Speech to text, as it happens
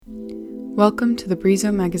Welcome to the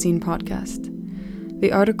Brizo Magazine podcast.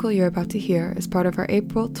 The article you're about to hear is part of our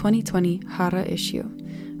April 2020 Hara issue,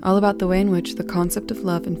 all about the way in which the concept of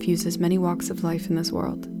love infuses many walks of life in this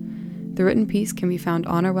world. The written piece can be found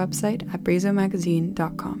on our website at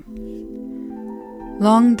brizomagazine.com.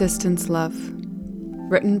 Long Distance Love,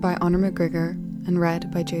 written by Honor McGregor and read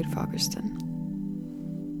by Jade Fogerston.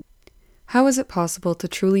 How is it possible to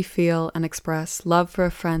truly feel and express love for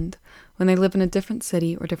a friend when they live in a different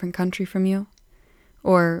city or different country from you?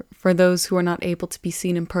 Or for those who are not able to be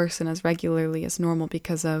seen in person as regularly as normal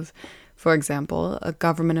because of, for example, a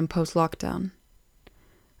government-imposed lockdown?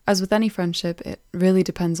 As with any friendship, it really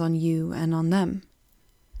depends on you and on them.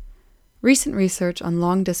 Recent research on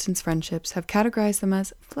long-distance friendships have categorized them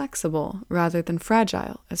as flexible rather than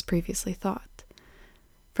fragile as previously thought.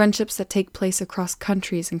 Friendships that take place across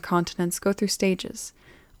countries and continents go through stages,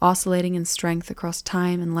 oscillating in strength across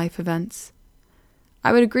time and life events.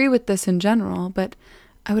 I would agree with this in general, but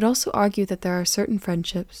I would also argue that there are certain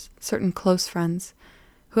friendships, certain close friends,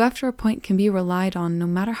 who after a point can be relied on no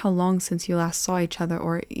matter how long since you last saw each other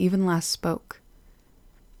or even last spoke.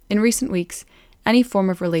 In recent weeks, any form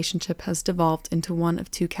of relationship has devolved into one of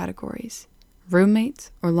two categories: roommate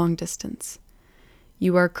or long distance.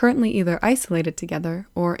 You are currently either isolated together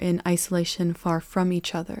or in isolation far from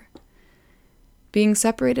each other. Being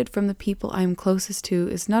separated from the people I am closest to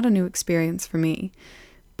is not a new experience for me.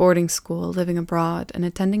 Boarding school, living abroad, and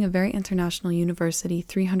attending a very international university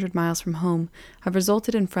 300 miles from home have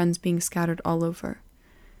resulted in friends being scattered all over.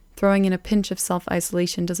 Throwing in a pinch of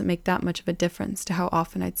self-isolation doesn't make that much of a difference to how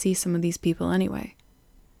often I'd see some of these people anyway.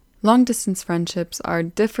 Long-distance friendships are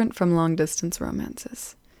different from long-distance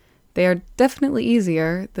romances. They are definitely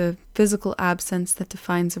easier. The physical absence that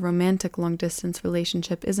defines a romantic long-distance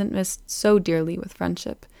relationship isn't missed so dearly with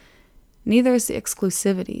friendship. Neither is the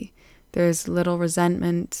exclusivity. There's little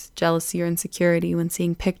resentment, jealousy, or insecurity when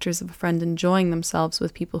seeing pictures of a friend enjoying themselves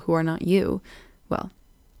with people who are not you. Well,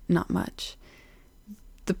 not much.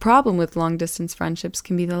 The problem with long-distance friendships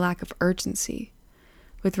can be the lack of urgency.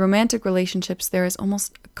 With romantic relationships, there is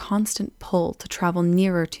almost a constant pull to travel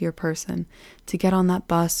nearer to your person, to get on that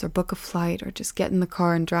bus or book a flight or just get in the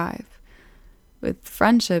car and drive. With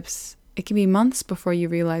friendships, it can be months before you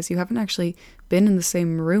realize you haven't actually been in the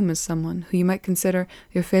same room as someone who you might consider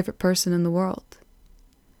your favorite person in the world.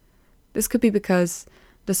 This could be because,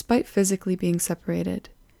 despite physically being separated,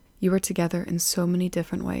 you are together in so many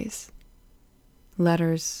different ways.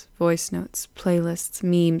 Letters, voice notes, playlists,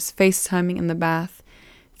 memes, FaceTiming in the bath,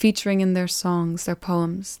 featuring in their songs, their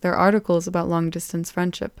poems, their articles about long-distance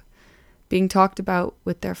friendship, being talked about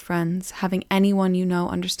with their friends, having anyone you know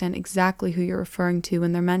understand exactly who you're referring to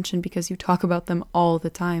when they're mentioned because you talk about them all the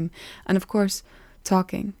time, and of course,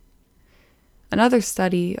 talking. Another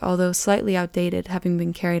study, although slightly outdated, having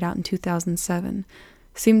been carried out in 2007,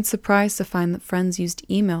 seemed surprised to find that friends used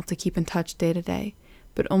email to keep in touch day to day,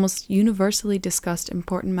 but almost universally discussed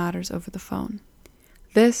important matters over the phone.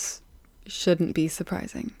 This shouldn't be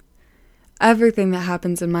surprising. Everything that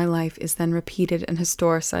happens in my life is then repeated and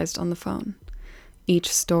historicized on the phone.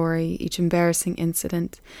 Each story, each embarrassing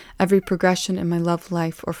incident, every progression in my love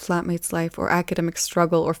life or flatmate's life or academic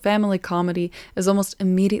struggle or family comedy is almost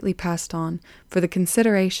immediately passed on for the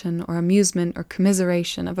consideration or amusement or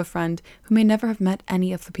commiseration of a friend who may never have met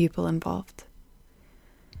any of the people involved.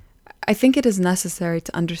 I think it is necessary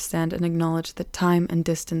to understand and acknowledge that time and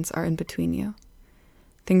distance are in between you.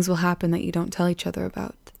 Things will happen that you don't tell each other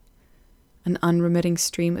about. An unremitting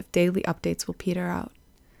stream of daily updates will peter out.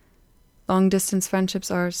 Long-distance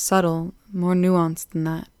friendships are subtle, more nuanced than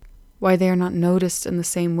that. Why they are not noticed in the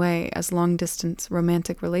same way as long-distance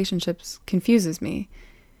romantic relationships confuses me.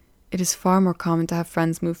 It is far more common to have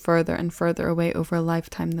friends move further and further away over a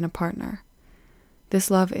lifetime than a partner.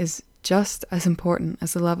 This love is just as important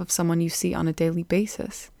as the love of someone you see on a daily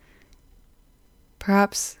basis.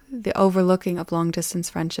 Perhaps the overlooking of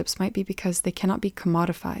long-distance friendships might be because they cannot be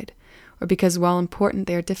commodified, or because while important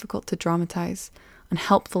they are difficult to dramatize,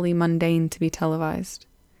 unhelpfully mundane to be televised.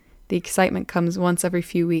 The excitement comes once every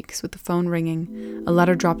few weeks with the phone ringing, a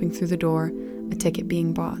letter dropping through the door, a ticket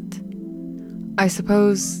being bought. I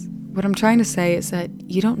suppose what I'm trying to say is that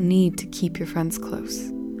you don't need to keep your friends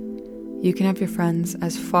close. You can have your friends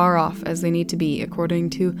as far off as they need to be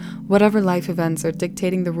according to whatever life events are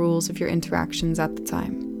dictating the rules of your interactions at the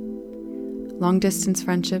time. Long-distance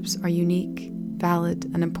friendships are unique, valid,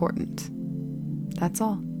 and important. That's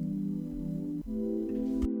all.